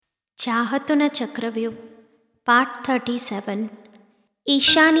ચાહતોના ચક્રવ્યૂહ part 37.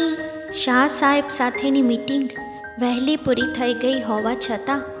 Ishani Shah સાહેબ સાથેની meeting વહેલી પૂરી થઈ ગઈ હોવા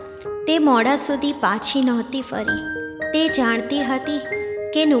છતાં તે મોડા સુધી પાછી નહોતી ફરી. તે જાણતી હતી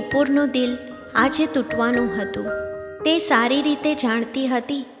કે નુપુરનું દિલ આજે તૂટવાનું હતું. તે સારી રીતે જાણતી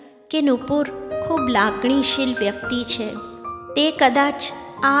હતી કે નુપુર ખૂબ લાગણીશીલ વ્યક્તિ છે. તે કદાચ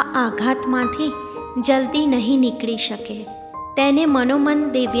આ આઘાતમાંથી જલ્દી નહીં નીકળી શકે. તેને મનોમન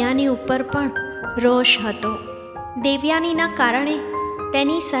દેવયાની ઉપર પણ રોષ હતો. દેવયાનીના કારણે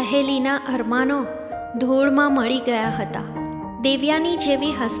તેની સહેલીના અરમાનો ધૂળમાં મળી ગયા હતા. દેવયાની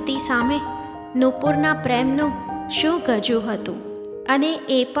જેવી હસ્તી સામે નુપુરના પ્રેમનું શું ગજું હતું, અને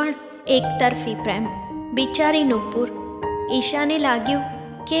એ પણ એકતરફી પ્રેમ. બિચારી નુપુર. ઈશાને લાગ્યું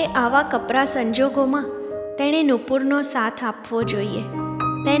કે આવા કપરા સંજોગોમાં તેણે નુપુરનો સાથ આપવો જોઈએ,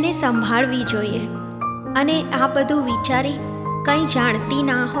 તેને સંભાળવી જોઈએ. અને આ બધું વિચારી કંઈ જાણતી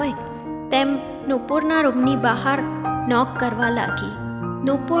ના હોય તેમ નુપુરના રૂમની બહાર નોક કરવા લાગી.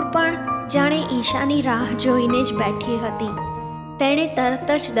 નુપુર પણ જાણે ઈશાની રાહ જોઈને જ બેઠી હતી. તેણે તરત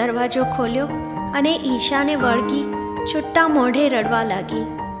જ દરવાજો ખોલ્યો અને ઈશાને વળગી છૂટા મોઢે રડવા લાગી.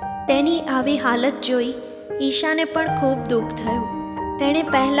 તેની આવી હાલત જોઈ ઈશાને પણ ખૂબ દુઃખ થયું. તેણે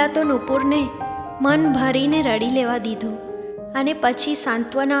પહેલાં તો નુપુરને મન ભરીને રડી લેવા દીધું અને પછી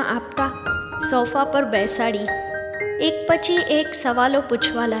સાંત્વના આપતા સોફા પર બેસાડી એક પછી એક સવાલો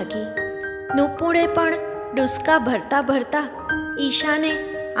પૂછવા લાગી. નુપુરે પણ ડુસકા ભરતા ભરતા ઈશાને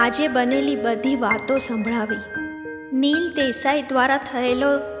આજે બનેલી બધી વાતો સંભળાવી. નીલ દેસાઈ દ્વારા થયેલો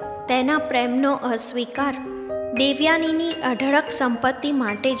તેના પ્રેમનો અસ્વીકાર દેવયાનીની અઢળક સંપત્તિ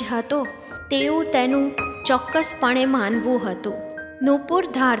માટે જ હતો તેવું તેનું ચોક્કસપણે માનવું હતું. નુપુર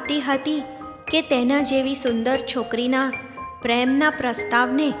ધારતી હતી કે તેના જેવી સુંદર છોકરીના પ્રેમના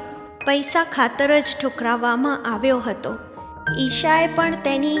પ્રસ્તાવને પૈસા ખાતર જ ઠુકરાવવામાં આવ્યો હતો. ઈશાએ પણ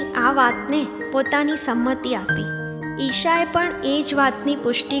તેની આ વાતને પોતાની સંમતિ આપી. ઈશાએ પણ એ જ વાતની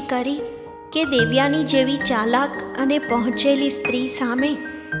પુષ્ટિ કરી કે દેવયાની જેવી ચાલાક અને પહોંચેલી સ્ત્રી સામે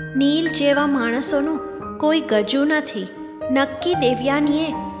નીલ જેવા માણસોનું કોઈ ગજું નથી. નક્કી દેવયાનીએ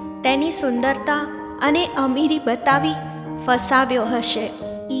તેની સુંદરતા અને અમીરી બતાવી ફસાવ્યો હશે.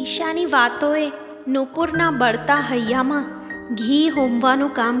 ઈશાની વાતોએ નુપુરના બળતા હૈયામાં ઘી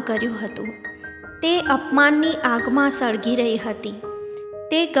હોમવાનું કામ કર્યું હતું. તે અપમાનની આગમાં સળગી રહી હતી.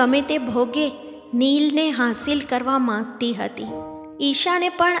 તે ગમે તે ભોગે નીલને હાંસિલ કરવા માંગતી હતી. ઈશાને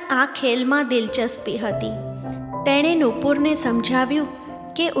પણ આ ખેલમાં દિલચસ્પી હતી. તેણે નુપુરને સમજાવ્યું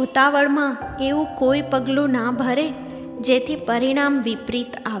કે ઉતાવળમાં એવું કોઈ પગલું ના ભરે જેથી પરિણામ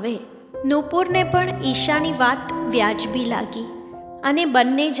વિપરીત આવે. નુપુરને પણ ઈશાની વાત વ્યાજબી લાગી અને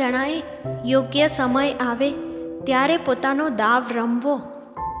બંને જણાએ યોગ્ય સમય આવે ત્યારે પોતાનો દાવ રમવો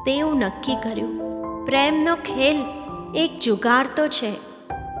તેવું નક્કી કર્યું. પ્રેમનો ખેલ એક જુગાર તો છે,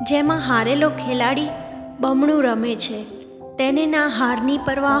 જેમાં હારેલો ખેલાડી બમણું રમે છે. તેને ના હારની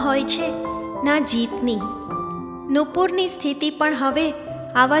પરવા હોય છે ના જીતની. નુપુરની સ્થિતિ પણ હવે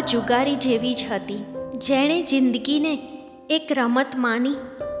આવા જુગારી જેવી જ હતી. જેણે જિંદગીને એક રમત માની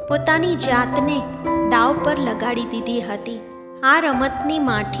પોતાની જાતને દાવ પર લગાડી દીધી હતી. આ રમતની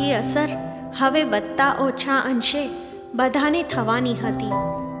માઠી અસર હવે વધતા ઓછા અંશે બધાને થવાની હતી.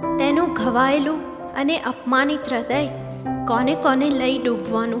 તેનું ઘવાયેલું અને અપમાનિત હૃદય કોને કોને લઈ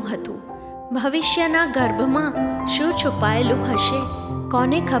ડૂબવાનું હતું. ભવિષ્યના ગર્ભમાં શું છુપાયેલું હશે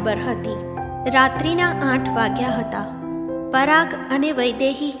કોને ખબર હતી. રાત્રિના 8 વાગ્યા હતા. પરાગ અને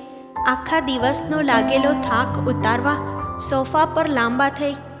વૈદેહી આખા દિવસનો લાગેલો થાક ઉતારવા સોફા પર લાંબા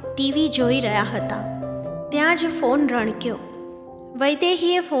થઈ ટીવી જોઈ રહ્યા હતા. ત્યાં જ ફોન રણક્યો.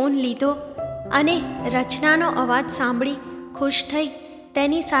 વૈદેહીએ ફોન લીધો અને રચનાનો અવાજ સાંભળી ખુશ થઈ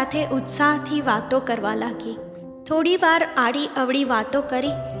તેની સાથે ઉત્સાહથી વાતો કરવા લાગી. થોડીવાર આડી અવળી વાતો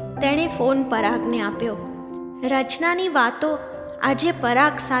કરી તેણે ફોન પરાગને આપ્યો. રચનાની વાતો આજે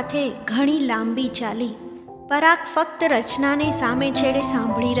પરાગ સાથે ઘણી લાંબી ચાલી. પરાગ ફક્ત રચનાને સામે છેડે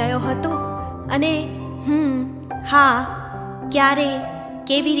સાંભળી રહ્યો હતો અને હા, ક્યારે,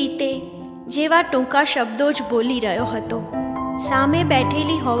 કેવી રીતે જેવા ટૂંકા શબ્દો જ બોલી રહ્યો હતો. સામે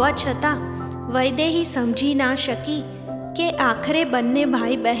બેઠેલી હોવા છતાં વૈદેહી સમજી ના શકી કે આખરે બંને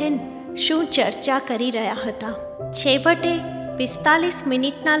ભાઈ બહેન શું ચર્ચા કરી રહ્યા હતા. છેવટે 45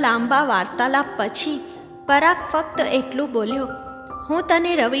 મિનિટના લાંબા વાર્તાલાપ પછી પરાગ ફક્ત એટલું બોલ્યો, હું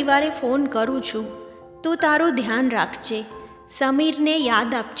તને રવિવારે ફોન કરું છું. તું તારું ધ્યાન રાખજે, સમીરને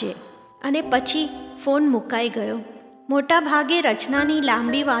યાદ આપજે. અને પછી ફોન મુકાઈ ગયો. મોટા ભાગે રચનાની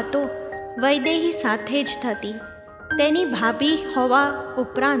લાંબી વાતો વૈદેહી સાથે જ થતી. તેની ભાભી હોવા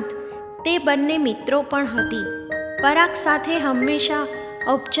ઉપરાંત તે બંને મિત્રો પણ હતી. પરાગ સાથે હંમેશા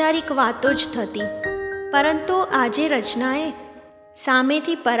ઔપચારિક વાતો જ થતી. પરંતુ આજે રચનાએ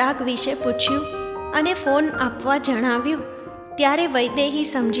સામેથી પરાગ વિશે પૂછ્યું અને ફોન આપવા જણાવ્યું ત્યારે વૈદેહી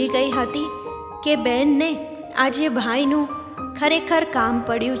સમજી ગઈ હતી કે બહેનને આજે ભાઈનું ખરેખર કામ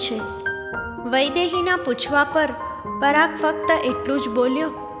પડ્યું છે. વૈદેહીના પૂછવા પર પરાગ ફક્ત એટલું જ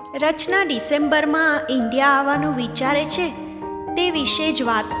બોલ્યો, રચના ડિસેમ્બરમાં ઇન્ડિયા આવવાનું વિચારે છે તે વિશે જ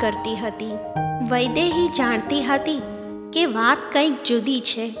વાત કરતી હતી. વૈદેહી જાણતી હતી કે વાત કંઈક જુદી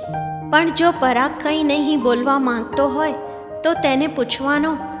છે, પણ જો પરાગ કંઈ નહીં બોલવા માંગતો હોય તો તેને પૂછવાનો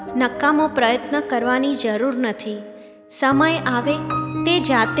નકામો પ્રયત્ન કરવાની જરૂર નથી. સમય આવે તે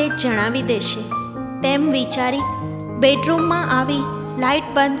જાતે જ જણાવી દેશે તેમ વિચારી બેડરૂમમાં આવી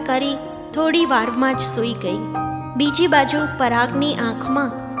લાઇટ બંધ કરી થોડી વારમાં જ સૂઈ ગઈ. બીજી બાજુ પરાગની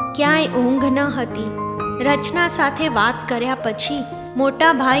આંખમાં ક્યાંય ઊંઘ ન હતી. રચના સાથે વાત કર્યા પછી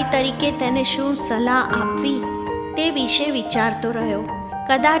મોટા ભાઈ તરીકે તેને શું સલાહ આપવી તે વિશે વિચારતો રહ્યો.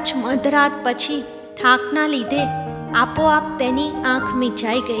 કદાચ મધરાત પછી થાકના લીધે આપોઆપ તેની આંખ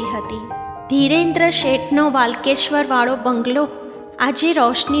મીચાઈ ગઈ હતી. ધીરેન્દ્ર શેઠનો વાલકેશ્વરવાળો બંગલો આજે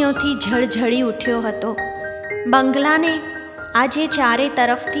રોશનીઓથી ઝળઝળી ઉઠ્યો હતો. બંગલાને આજે ચારે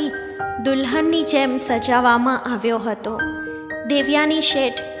તરફથી દુલ્હનની જેમ સજાવવામાં આવ્યો હતો. દેવયાની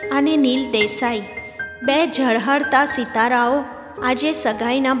શેઠ અને નીલ દેસાઈ, બે ઝળહળતા સિતારાઓ આજે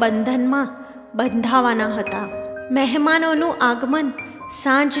સગાઈના બંધનમાં બંધાવાના હતા. મહેમાનોનું આગમન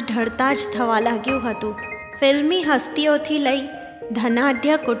સાંજ ઢળતા જ થવા લાગ્યું હતું. ફિલ્મી હસ્તીઓથી લઈ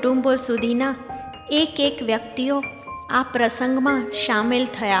ધનાઢ્ય કુટુંબો સુધીના એક વ્યક્તિઓ આ પ્રસંગમાં સામેલ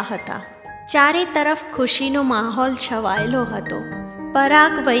થયા હતા. ચારે તરફ ખુશીનો માહોલ છવાયેલો હતો.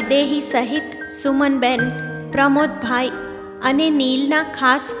 પરાગ, વૈદેહી સહિત સુમનબેન, પ્રમોદભાઈ અને નીલના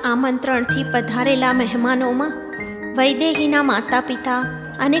ખાસ આમંત્રણથી પધારેલા મહેમાનોમાં વૈદેહીના માતા પિતા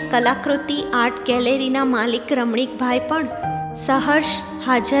અને કલાકૃતિ આર્ટ ગેલેરીના માલિક રમણીકભાઈ પણ સહર્ષ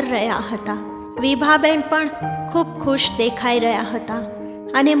હાજર રહ્યા હતા. વિભાબેન પણ ખૂબ ખુશ દેખાઈ રહ્યા હતા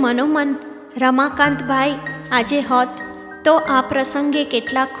અને મનોમન રમાકાંતભાઈ આજે હોત તો આ પ્રસંગે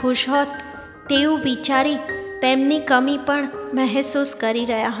કેટલા ખુશ હોત તેવું વિચારી તેમની કમી પણ મહેસૂસ કરી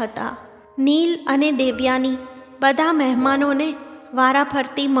રહ્યા હતા. નીલ અને દેવયાની બધા મહેમાનોને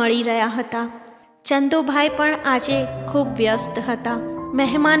વારાફરતી મળી રહ્યા હતા. ચંદુભાઈ પણ આજે ખૂબ વ્યસ્ત હતા.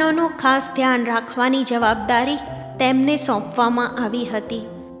 મહેમાનોનું ખાસ ધ્યાન રાખવાની જવાબદારી તેમને સોંપવામાં આવી હતી.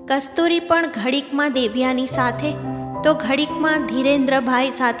 કસ્તુરી પણ ઘડીકમાં દેવયાની સાથે તો ઘડીકમાં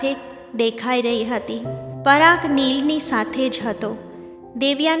ધીરેન્દ્રભાઈ સાથે દેખાઈ રહી હતી. પરાગ નીલની સાથે જ હતો.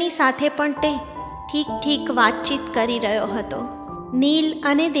 દેવયાની સાથે પણ તે ઠીક વાતચીત કરી રહ્યો હતો. નીલ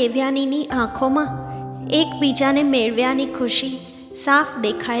અને દેવયાનીની આંખોમાં એકબીજાને મેળવ્યાની ખુશી સાફ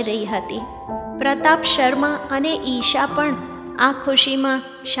દેખાઈ રહી હતી. પ્રતાપ શર્મા અને ઈશા પણ આ ખુશીમાં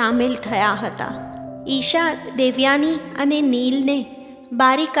સામેલ થયા હતા. ઈશા દેવયાની અને નીલને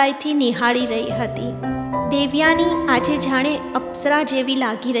બારીકાઈથી નિહાળી રહી હતી. દેવયાની આજે જાણે અપ્સરા જેવી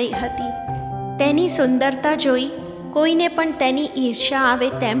લાગી રહી હતી. તેની સુંદરતા જોઈ કોઈને પણ તેની ઈર્ષ્યા આવે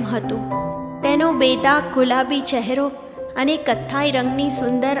તેમ હતું. તેનો બેદાગ ગુલાબી ચહેરો અને કથ્થાઈ રંગની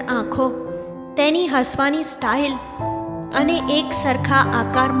સુંદર આંખો, તેની હસવાની સ્ટાઇલ અને એક સરખા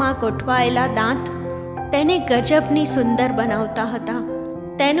આકારમાં ગોઠવાયેલા દાંત તેને ગજબની સુંદર બનાવતા હતા.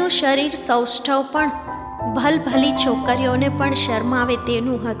 તેનું શરીર સૌષ્ઠવ પણ ભલભલી છોકરીઓને પણ શરમાવે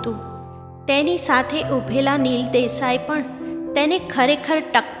તેનું હતું. તેની સાથે ઊભેલા નીલ દેસાઈ પણ તેને ખરેખર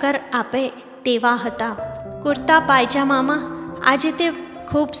ટક્કર આપે તેવા હતા. કુર્તા પાયજામામાં આજે તે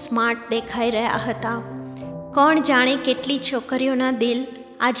ખૂબ સ્માર્ટ દેખાઈ રહ્યા હતા. કોણ જાણે કેટલી છોકરીઓના દિલ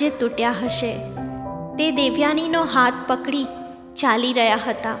આજે તૂટ્યા હશે. તે દેવયાનીનો હાથ પકડી ચાલી રહ્યા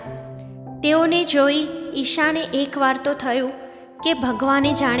હતા. તેઓને જોઈ ઈશાને એકવાર તો થયું કે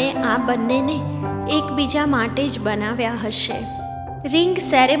ભગવાને જાણે આ બંનેને એકબીજા માટે જ બનાવ્યા હશે. રિંગ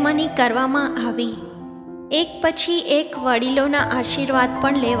સેરેમની કરવામાં આવી. એક પછી એક વડીલોના આશીર્વાદ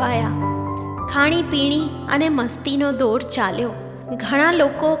પણ લેવાયા. ખાણીપીણી અને મસ્તીનો દોર ચાલ્યો. ઘણા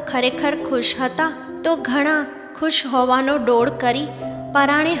લોકો ખરેખર ખુશ હતા તો ઘણા ખુશ હોવાનો ડોળ કરી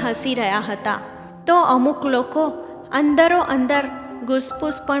પરાણે હસી રહ્યા હતા, તો અમુક લોકો અંદરો અંદર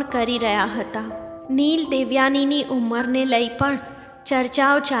ગુસપુસ પણ કરી રહ્યા હતા. નીલ દેવયાનીની ઉંમરને લઈ પણ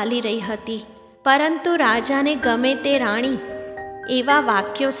ચર્ચાઓ ચાલી રહી હતી, પરંતુ રાજાને ગમે તે રાણી એવા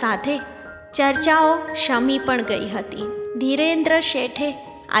વાક્યો સાથે ચર્ચાઓ શમી પણ ગઈ હતી. ધીરેન્દ્ર શેઠે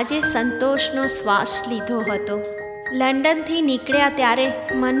આજે સંતોષનો શ્વાસ લીધો હતો. લંડનથી નીકળ્યા ત્યારે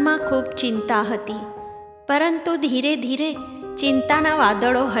મનમાં ખૂબ ચિંતા હતી, પરંતુ ધીરે ધીરે ચિંતાના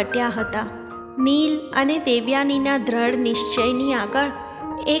વાદળો હટ્યા હતા. નીલ અને દેવયાનીના દ્રઢ નિશ્ચયની આગળ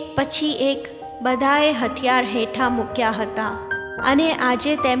એક પછી એક બધાએ હથિયાર હેઠા મૂક્યા હતા અને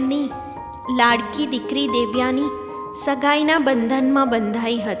આજે તેમની લાડકી દીકરી દેવયાની સગાઈના બંધનમાં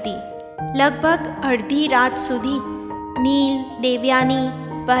બંધાઈ હતી. લગભગ અડધી રાત સુધી નીલ, દેવયાની,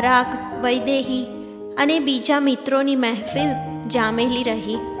 પરાગ, વૈદેહી અને બીજા મિત્રોની મહેફિલ જામેલી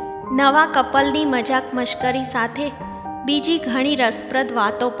રહી. નવા કપલની મજાક મશ્કરી સાથે બીજી ઘણી રસપ્રદ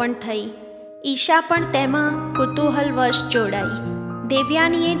વાતો પણ થઈ. ઈશા પણ તેમાં કુતૂહલવશ જોડાઈ.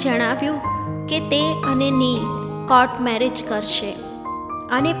 દેવયાનીએ જણાવ્યું કે તે અને નીલ કોર્ટ મેરેજ કરશે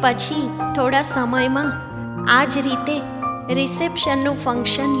અને પછી થોડા સમયમાં આ જ રીતે રિસેપ્શનનું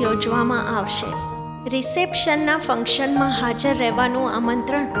ફંક્શન યોજવામાં આવશે. રિસેપ્શનના ફંક્શનમાં હાજર રહેવાનું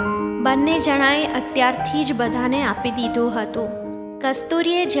આમંત્રણ બંને જણાએ અત્યારથી જ બધાને આપી દીધું હતું.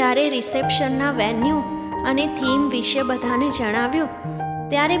 કસ્તુરીએ જ્યારે રિસેપ્શનના વેન્યુ અને થીમ વિશે બધાને જણાવ્યું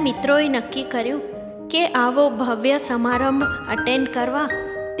ત્યારે મિત્રોએ નક્કી કર્યું કે આવો ભવ્ય સમારંભ અટેન્ડ કરવા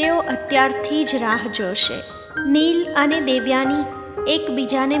તેઓ અત્યારથી જ રાહ જોશે. નીલ અને દેવયાની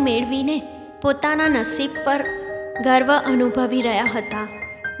એકબીજાને મેળવીને પોતાના નસીબ પર ગર્વ અનુભવી રહ્યા હતા.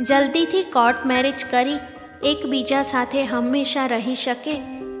 જલ્દીથી કોર્ટ મેરેજ કરી એકબીજા સાથે હંમેશા રહી શકે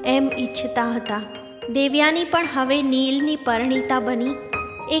એમ ઈચ્છતા હતા. દેવયાની પણ હવે નીલની પરિણીતા બની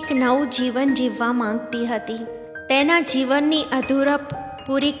એક નવું જીવન જીવવા માંગતી હતી. તેના જીવનની અધૂરપ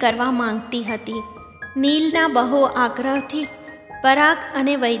પૂરી કરવા માંગતી હતી. નીલના બહુ આગ્રહથી પરાગ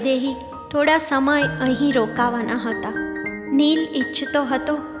અને વૈદેહી થોડા સમય અહીં રોકાવાના હતા. નીલ ઈચ્છતો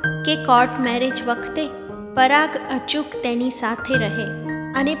હતો કે કોર્ટ મેરેજ વખતે પરાગ અચૂક તેની સાથે રહે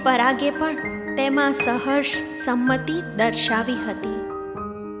અને પરાગે પણ તેમાં સહર્ષ સંમતિ દર્શાવી હતી.